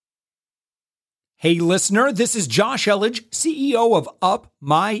Hey, listener, this is Josh Elledge, CEO of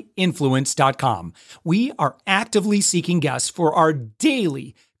UpMyInfluence.com. We are actively seeking guests for our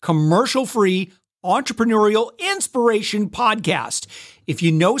daily commercial-free entrepreneurial inspiration podcast. If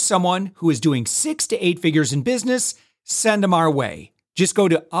you know someone who is doing 6 to 8 figures in business, send them our way. Just go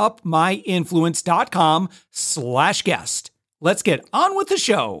to UpMyInfluence.com/guest. Let's get on with the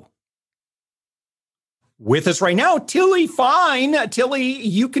show. With us right now, Tilley Fine. Tilley,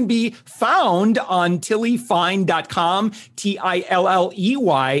 you can be found on tilleyfine.com,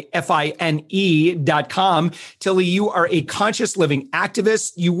 TILLEYFINE.com. Tilley, you are a conscious living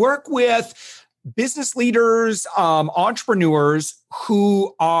activist. You work with business leaders, entrepreneurs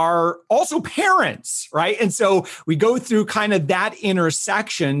who are also parents, right? And so we go through kind of that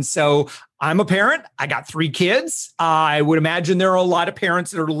intersection. So I'm a parent. I got 3 kids. I would imagine there are a lot of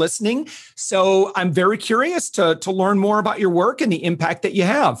parents that are listening. So I'm very curious to learn more about your work and the impact that you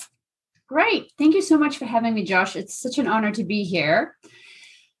have. Great. Thank you so much for having me, Josh. It's such an honor to be here.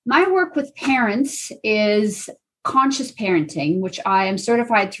 My work with parents is conscious parenting, which I am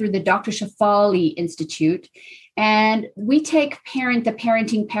certified through the Dr. Shefali Institute. And we take the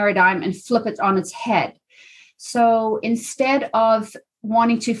parenting paradigm and flip it on its head. So instead of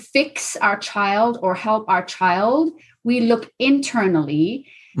wanting to fix our child or help our child, we look internally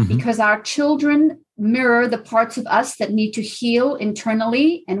because our children mirror the parts of us that need to heal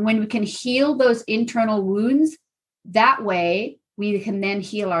internally. And when we can heal those internal wounds, that way we can then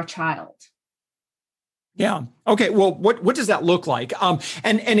heal our child. Yeah. Okay. Well, what does that look like?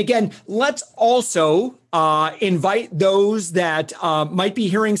 And again, let's also invite those that might be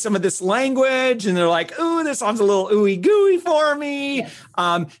hearing some of this language and they're like, "Ooh, this sounds a little ooey gooey for me." Yes.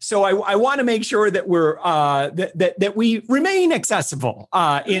 So I want to make sure that we're that we remain accessible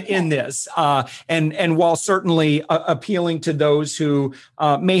in this, and while certainly appealing to those who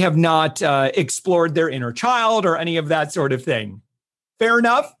may have not explored their inner child or any of that sort of thing. Fair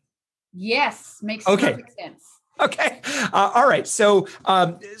enough. Yes, makes perfect sense. Okay. All right. So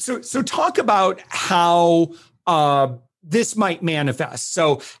talk about how this might manifest.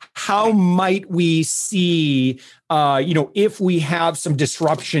 So how might we see, if we have some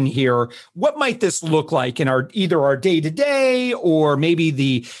disruption here, what might this look like in either our day-to-day or maybe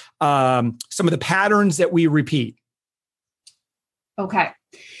the some of the patterns that we repeat? Okay.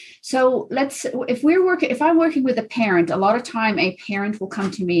 So if I'm working with a parent, a lot of time a parent will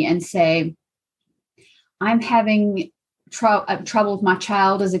come to me and say, I'm having trouble with my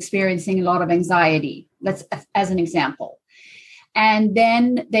child is experiencing a lot of anxiety. As an example. And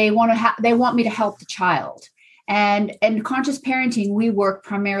then they want me to help the child. And in conscious parenting, we work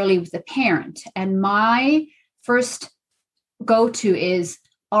primarily with the parent. And my first go-to is,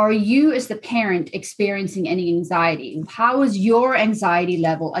 are you as the parent experiencing any anxiety? How is your anxiety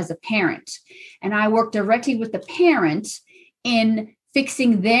level as a parent? And I work directly with the parent in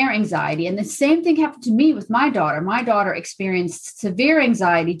fixing their anxiety. And the same thing happened to me with my daughter. My daughter experienced severe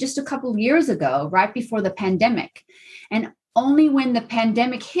anxiety just a couple of years ago, right before the pandemic. And only when the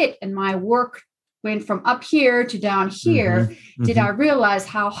pandemic hit and my work went from up here to down here, did I realize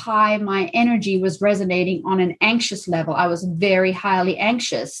how high my energy was resonating on an anxious level. I was very highly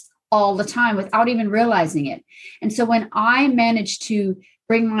anxious all the time without even realizing it. And so when I managed to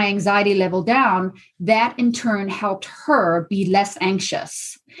bring my anxiety level down, that in turn helped her be less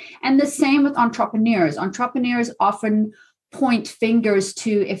anxious. And the same with entrepreneurs. Entrepreneurs often point fingers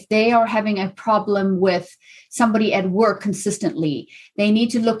to if they are having a problem with somebody at work consistently, they need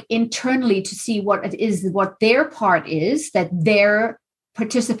to look internally to see what their part is that they're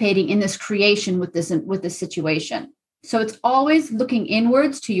participating in this creation with this situation. So it's always looking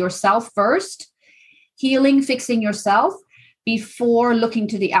inwards to yourself first, healing, fixing yourself before looking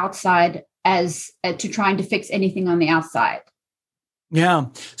to the outside as to trying to fix anything on the outside. Yeah.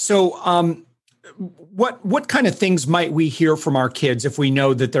 So, what kind of things might we hear from our kids if we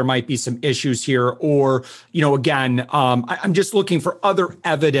know that there might be some issues here? Or, again, I'm just looking for other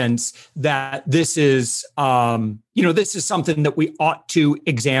evidence that this is, this is something that we ought to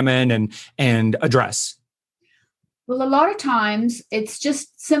examine and address. Well, a lot of times it's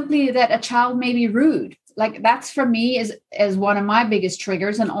just simply that a child may be rude. Like that's for me as one of my biggest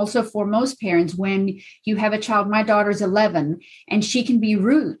triggers. And also for most parents, when you have a child, my daughter's 11 and she can be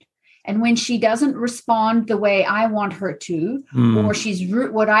rude. And when she doesn't respond the way I want her to, or she's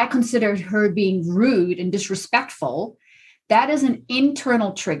what I consider her being rude and disrespectful, that is an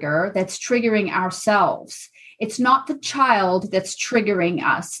internal trigger that's triggering ourselves. It's not the child that's triggering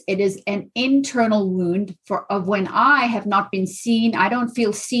us. It is an internal wound of when I have not been seen. I don't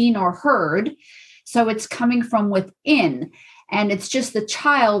feel seen or heard. So it's coming from within. And it's just the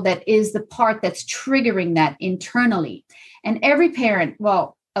child that is the part that's triggering that internally. And every parent,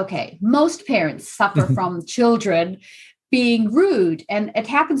 well, okay, most parents suffer from children being rude. And it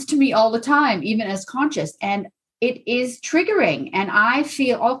happens to me all the time, even as conscious. And it is triggering. And I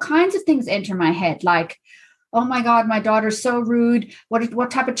feel all kinds of things enter my head, like, oh my God, my daughter's so rude.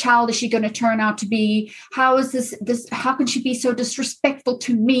 What type of child is she going to turn out to be? How is this? How can she be so disrespectful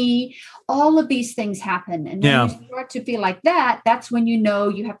to me? All of these things happen. And when you start to feel like that, that's when you know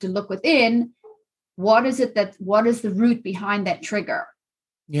you have to look within. What is the root behind that trigger?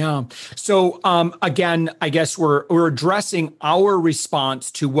 Yeah. So again, I guess we're addressing our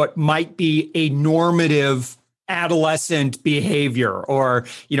response to what might be a normative adolescent behavior, or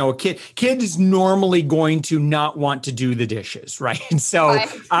a kid is normally going to not want to do the dishes, right? And so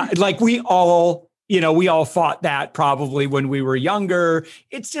like we all fought that probably when we were younger.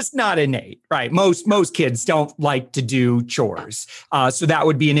 It's just not innate, right? Most kids don't like to do chores. So that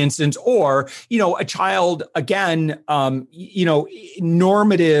would be an instance. Or, a child, again,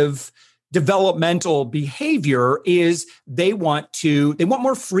 normative developmental behavior is they want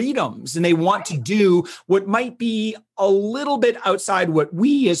more freedoms, and they want to do what might be a little bit outside what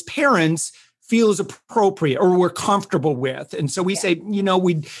we as parents feel is appropriate or we're comfortable with. And so we say,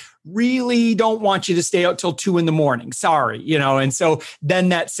 we really don't want you to stay out till 2 a.m. Sorry, and so then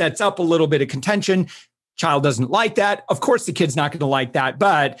that sets up a little bit of contention. Child doesn't like that. Of course, the kid's not going to like that.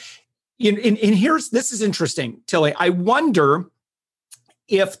 But this is interesting, Tilley. I wonder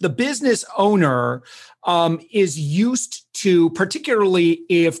if the business owner is used to, particularly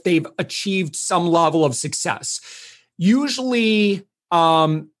if they've achieved some level of success, usually,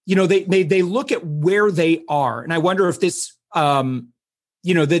 they look at where they are. And I wonder if this,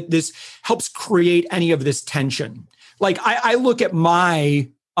 that this helps create any of this tension. Like I look at my,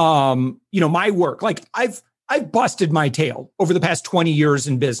 my work, like I've busted my tail over the past 20 years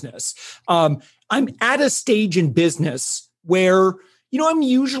in business. I'm at a stage in business where I'm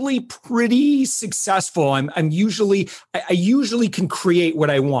usually pretty successful. I usually can create what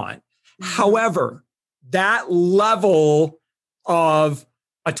I want. Mm-hmm. However, that level of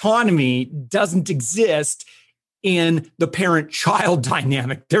autonomy doesn't exist in the parent-child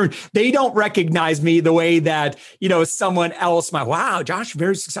dynamic. They don't recognize me the way that, someone else might. Wow, Josh,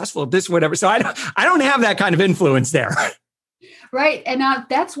 very successful at this, whatever. So I don't have that kind of influence there. Right. And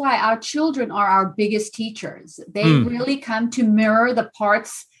that's why our children are our biggest teachers. They really come to mirror the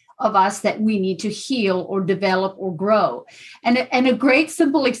parts of us that we need to heal or develop or grow. And a great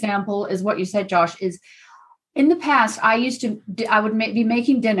simple example is what you said, Josh, is in the past, I would be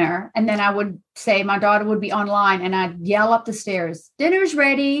making dinner, and then I would say my daughter would be online, and I'd yell up the stairs, "Dinner's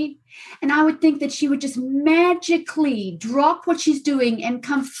ready." And I would think that she would just magically drop what she's doing and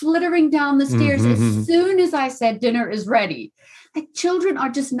come flittering down the stairs as soon as I said dinner is ready. Like, children are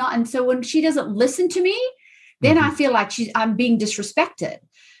just not. And so when she doesn't listen to me, then I feel like I'm being disrespected.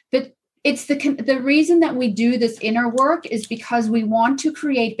 But it's the reason that we do this inner work is because we want to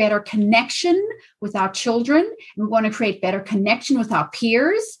create better connection with our children. And we want to create better connection with our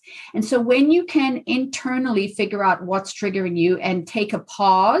peers. And so when you can internally figure out what's triggering you and take a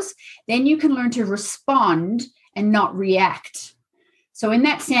pause, then you can learn to respond and not react. So in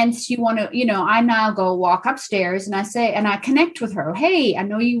that sense, you want to, I now go walk upstairs and I connect with her. Hey, I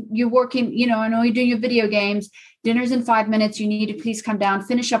know you're working, I know you're doing your video games. Dinner's in 5 minutes. You need to please come down,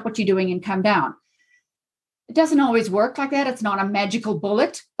 finish up what you're doing and come down. It doesn't always work like that. It's not a magical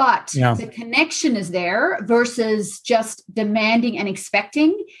bullet, but the connection is there versus just demanding and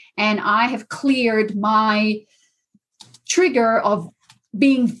expecting. And I have cleared my trigger of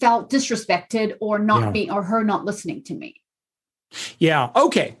being felt disrespected or not being, or her not listening to me. Yeah.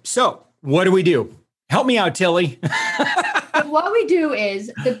 Okay. So what do we do? Help me out, Tilley. What we do is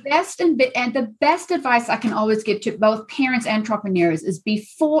the best advice I can always give to both parents and entrepreneurs is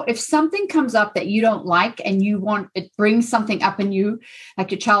if something comes up that you don't like and it brings something up in you,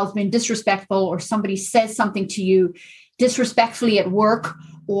 like your child's been disrespectful or somebody says something to you disrespectfully at work,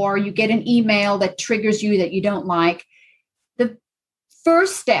 or you get an email that triggers you that you don't like, the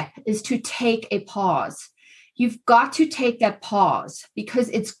first step is to take a pause. You've got to take that pause because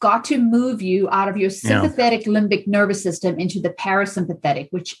it's got to move you out of your sympathetic limbic nervous system into the parasympathetic,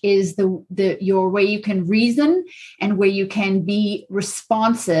 which is your way you can reason and where you can be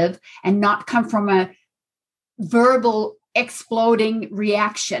responsive and not come from a verbal exploding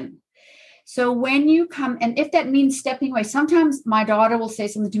reaction. So when you come, and if that means stepping away, sometimes my daughter will say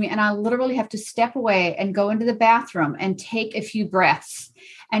something to me and I literally have to step away and go into the bathroom and take a few breaths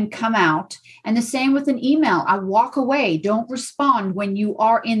and come out. And the same with an email. I walk away. Don't respond when you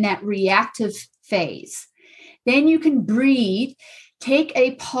are in that reactive phase. Then you can breathe, take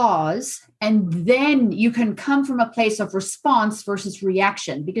a pause, and then you can come from a place of response versus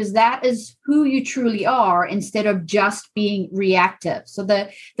reaction, because that is who you truly are instead of just being reactive. So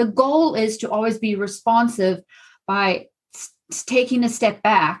the goal is to always be responsive by taking a step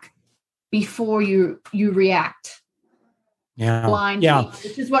back before you react. Yeah. Blindly,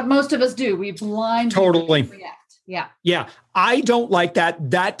 which is what most of us do. We blindly react. Yeah. Yeah. I don't like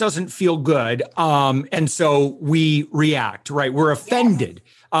that. That doesn't feel good. And so we react, right? We're offended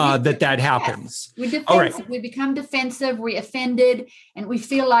that happens. We're defensive. All right. We become defensive. We're offended, and we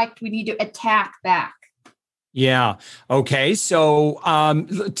feel like we need to attack back. Yeah. Okay. So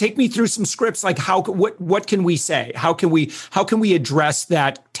take me through some scripts. Like what can we say? How can we address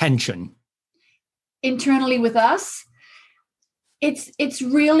that tension internally with us? It's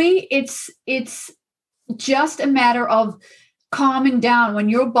really just a matter of calming down. When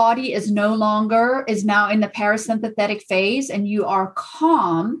your body is now in the parasympathetic phase and you are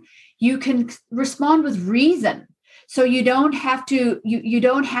calm, you can respond with reason. So you don't have to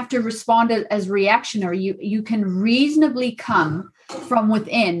respond as reactionary. You can reasonably come from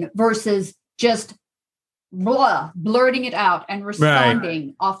within versus just blurting it out and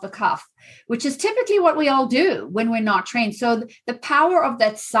responding off the cuff, which is typically what we all do when we're not trained. So the power of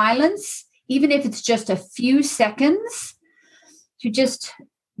that silence, even if it's just a few seconds, to just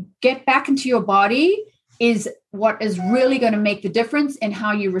get back into your body, is what is really going to make the difference in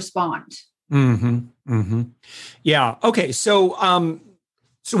how you respond. Mm-hmm. Mm-hmm. Yeah. Okay. So,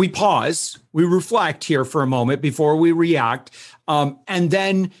 so we pause, we reflect here for a moment before we react. And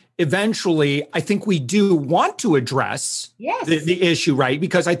then eventually, I think we do want to address the issue, right?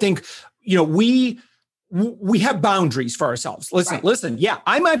 Because I think, we have boundaries for ourselves. Listen. Yeah,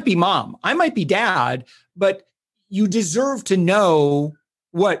 I might be mom, I might be dad, but you deserve to know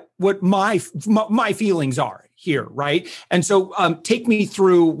what my feelings are here, right? And so take me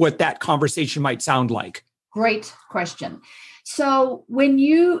through what that conversation might sound like. Great question. So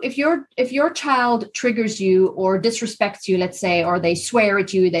if your child triggers you or disrespects you, let's say, or they swear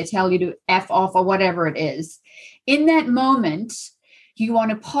at you, they tell you to F off or whatever it is, in that moment, you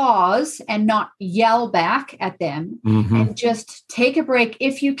want to pause and not yell back at them, and just take a break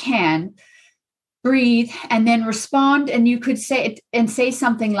if you can, breathe, and then respond. And you could say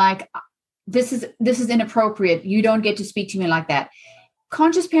something like, this is inappropriate. You don't get to speak to me like that.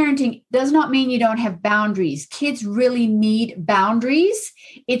 Conscious parenting does not mean you don't have boundaries. Kids really need boundaries.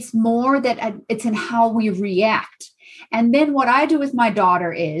 It's more that it's in how we react. And then what I do with my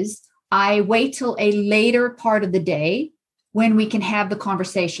daughter is I wait till a later part of the day when we can have the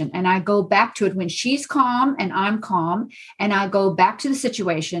conversation. And I go back to it when she's calm and I'm calm. And I go back to the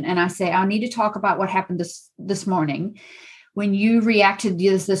situation and I say, I need to talk about what happened this morning. When you reacted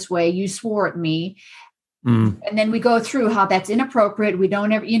this way, you swore at me. And then we go through how that's inappropriate. We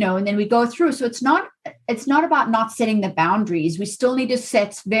don't ever, and then we go through. So it's not about not setting the boundaries. We still need to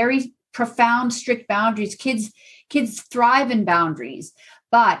set very profound, strict boundaries. Kids thrive in boundaries,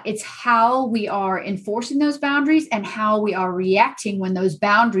 but it's how we are enforcing those boundaries and how we are reacting when those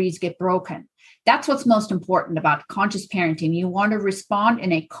boundaries get broken. That's what's most important about conscious parenting. You want to respond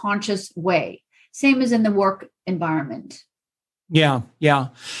in a conscious way. Same as in the work environment. Yeah. Yeah.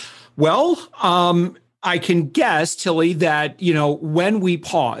 Well, I can guess, Tilley, that, when we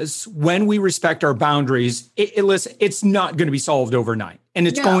pause, when we respect our boundaries, it's not going to be solved overnight, and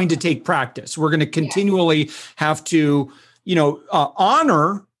it's going to take practice. We're going to continually have to,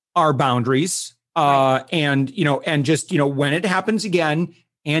 honor our boundaries, and just, when it happens again,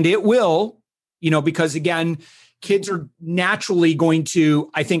 and it will, because again, kids are naturally going to,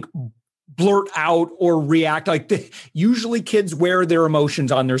 I think, blurt out or react usually kids wear their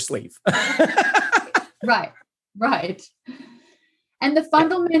emotions on their sleeve. Right. And the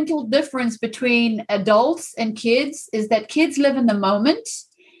fundamental difference between adults and kids is that kids live in the moment,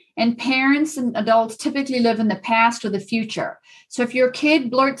 and parents and adults typically live in the past or the future. So if your kid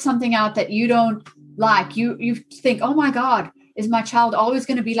blurts something out that you don't like, you think, oh my God, is my child always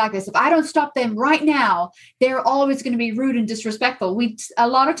going to be like this? If I don't stop them right now, they're always going to be rude and disrespectful. We a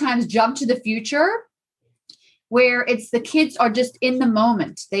lot of times jump to the future, where it's the kids are just in the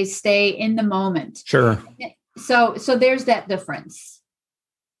moment. They stay in the moment. Sure. So there's that difference.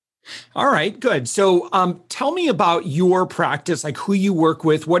 All right, good. So tell me about your practice, like who you work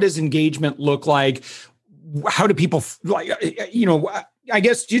with. What does engagement look like? How do people I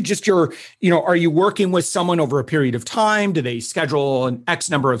guess are you working with someone over a period of time? Do they schedule an X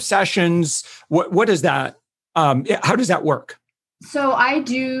number of sessions? What does that, how does that work? So I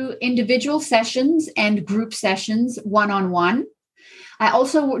do individual sessions and group sessions one-on-one. I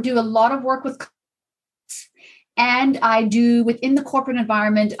also do a lot of work with, And I do within the corporate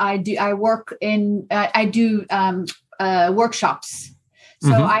environment, I do workshops.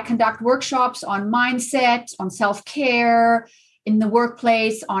 So I conduct workshops on mindset, on self-care in the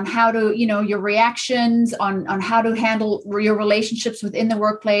workplace, on how to, your reactions, on how to handle your relationships within the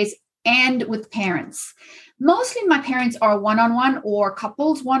workplace and with parents. Mostly my parents are one-on-one or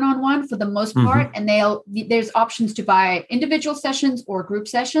couples one-on-one for the most part. And there's options to buy individual sessions or group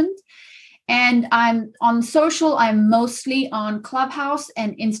sessions. And I'm on social. I'm mostly on Clubhouse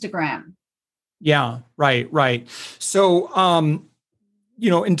and Instagram. Yeah, right. So,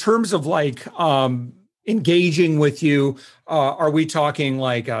 in terms of like engaging with you, are we talking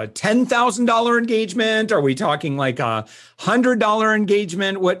like a $10,000 engagement? Are we talking like a $100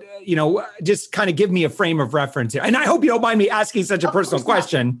 engagement? What, just kind of give me a frame of reference here. And I hope you don't mind me asking such a personal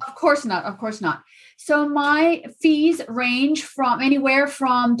question. Of course not. So my fees range from anywhere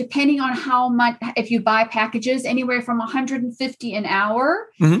from, depending on how much, if you buy packages, anywhere from $150 an hour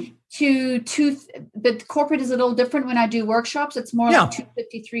to the corporate is a little different when I do workshops. It's more like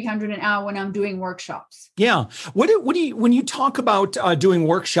 $250, $300 an hour when I'm doing workshops. Yeah. What do you, when you talk about doing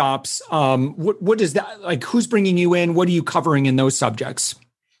workshops, what is that like? Who's bringing you in? What are you covering in those subjects?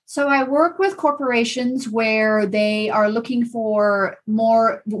 So I work with corporations where they are looking for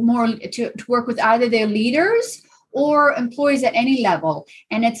more to work with either their leaders or employees at any level.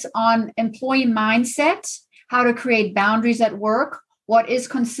 And it's on employee mindset, how to create boundaries at work, what is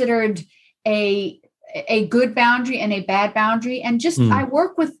considered a good boundary and a bad boundary. And just I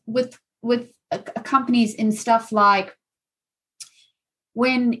work with companies in stuff like,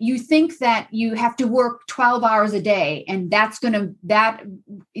 when you think that you have to work 12 hours a day, and that's going to, that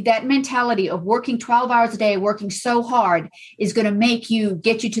mentality of working 12 hours a day, working so hard is going to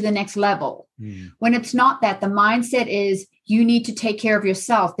get you to the next level. When it's not that, the mindset is you need to take care of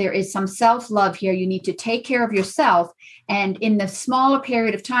yourself. There is some self-love here. You need to take care of yourself. And in the smaller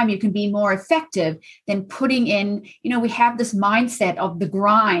period of time, you can be more effective than putting in, we have this mindset of the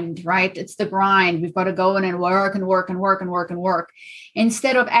grind, right? It's the grind. We've got to go in and work and work and work and work and work,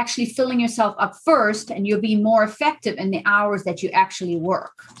 instead of actually filling yourself up first, and you'll be more effective in the hours that you actually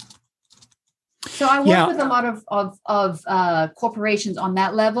work. So I work with a lot of corporations on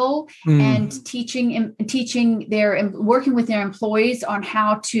that level, and working with their employees on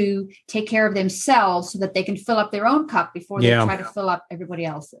how to take care of themselves so that they can fill up their own cup before they try to fill up everybody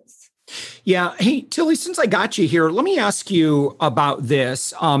else's. Yeah. Hey, Tilley, since I got you here, let me ask you about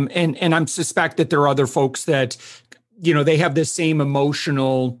this. And I suspect that there are other folks that, they have this same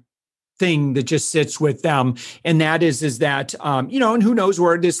emotional thing that just sits with them. And that is that, and who knows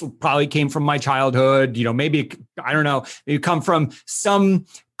where this probably came from my childhood, maybe, I don't know, maybe come from some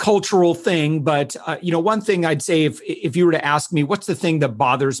cultural thing. But, one thing I'd say, if you were to ask me, what's the thing that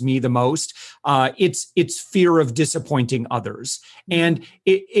bothers me the most? It's fear of disappointing others. And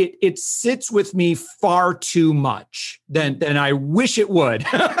it sits with me far too much than I wish it would.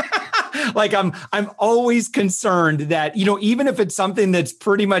 Like I'm always concerned that, even if it's something that's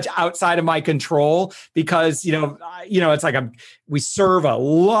pretty much outside of my control, because, it's like we serve a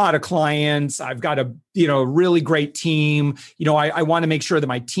lot of clients. I've got a, really great team. I want to make sure that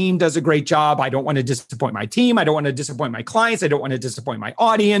my team does a great job. I don't want to disappoint my team. I don't want to disappoint my clients. I don't want to disappoint my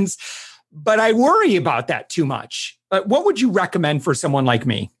audience, but I worry about that too much. But what would you recommend for someone like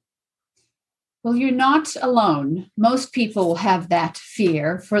me? Well, you're not alone. Most people have that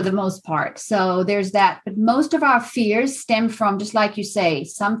fear for the most part. So there's that. But most of our fears stem from, just like you say,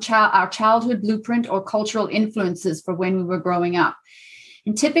 our childhood blueprint or cultural influences for when we were growing up.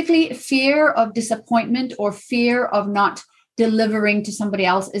 And typically fear of disappointment or fear of not delivering to somebody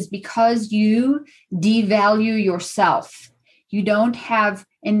else is because you devalue yourself. You don't have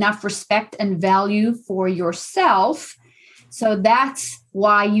enough respect and value for yourself. So that's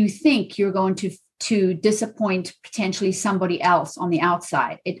why you think you're going to disappoint potentially somebody else on the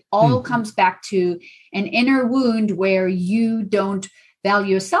outside. It all comes back to an inner wound where you don't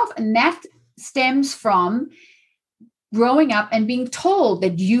value yourself. And that stems from growing up and being told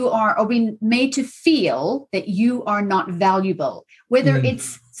that you are, or being made to feel that you are not valuable, whether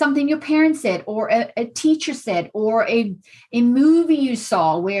it's something your parents said or a teacher said, or a movie you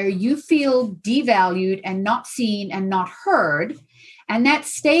saw where you feel devalued and not seen and not heard. And that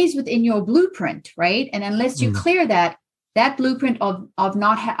stays within your blueprint, right? And unless you clear that blueprint of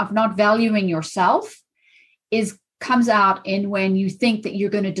not valuing yourself comes out in when you think that you're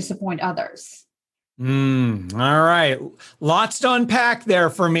going to disappoint others. All right. Lots to unpack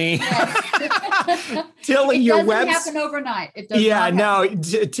there for me. Yes. Tilley, it your doesn't website. happen overnight. It does Yeah, not happen.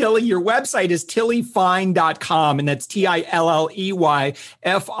 no, Tilley, your website is tilleyfine.com, and that's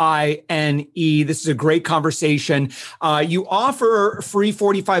TILLEYFINE. This is a great conversation. You offer free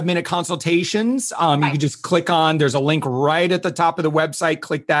 45-minute consultations. You can just click on, there's a link right at the top of the website.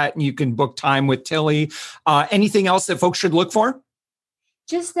 Click that and you can book time with Tilley. Anything else that folks should look for?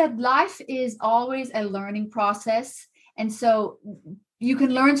 Just that life is always a learning process. And so you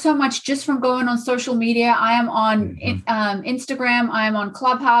can learn so much just from going on social media. I am on Instagram. I am on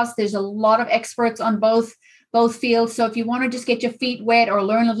Clubhouse. There's a lot of experts on both fields. So if you want to just get your feet wet or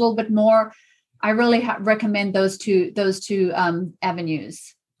learn a little bit more, I really recommend those two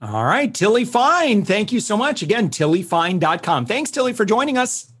avenues. All right, Tilley Fine. Thank you so much. Again, tilleyfine.com. Thanks, Tilley, for joining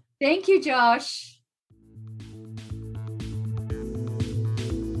us. Thank you, Josh.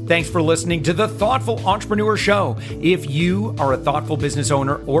 Thanks for listening to the Thoughtful Entrepreneur Show. If you are a thoughtful business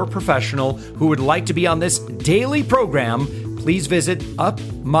owner or professional who would like to be on this daily program, please visit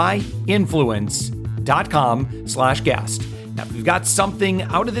upmyinfluence.com/guest. Now, if you've got something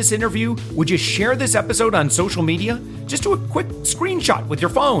out of this interview, would you share this episode on social media? Just do a quick screenshot with your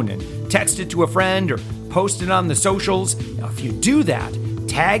phone and text it to a friend or post it on the socials. Now, if you do that,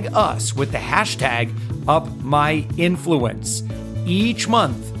 tag us with the hashtag UpMyInfluence. Each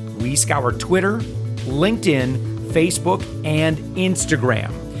month, we scour Twitter, LinkedIn, Facebook, and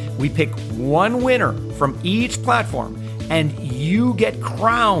Instagram. We pick one winner from each platform, and you get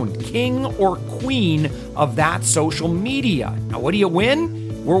crowned king or queen of that social media. Now, what do you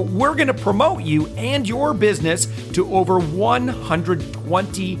win? We're going to promote you and your business to over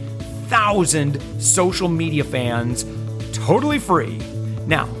 120,000 social media fans, totally free.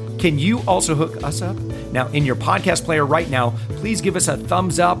 Now, can you also hook us up? Now, in your podcast player right now, please give us a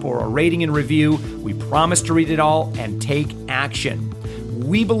thumbs up or a rating and review. We promise to read it all and take action.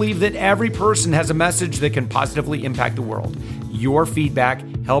 We believe that every person has a message that can positively impact the world. Your feedback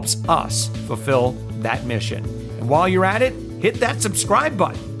helps us fulfill that mission. And while you're at it, hit that subscribe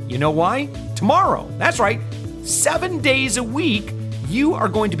button. You know why? Tomorrow, that's right, 7 days a week, you are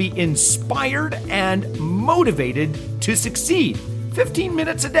going to be inspired and motivated to succeed. 15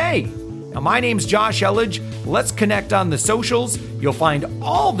 minutes a day. Now, my name's Josh Elledge. Let's connect on the socials. You'll find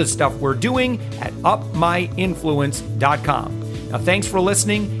all the stuff we're doing at upmyinfluence.com. Now, thanks for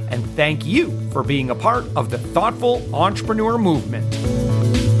listening, and thank you for being a part of the Thoughtful Entrepreneur Movement.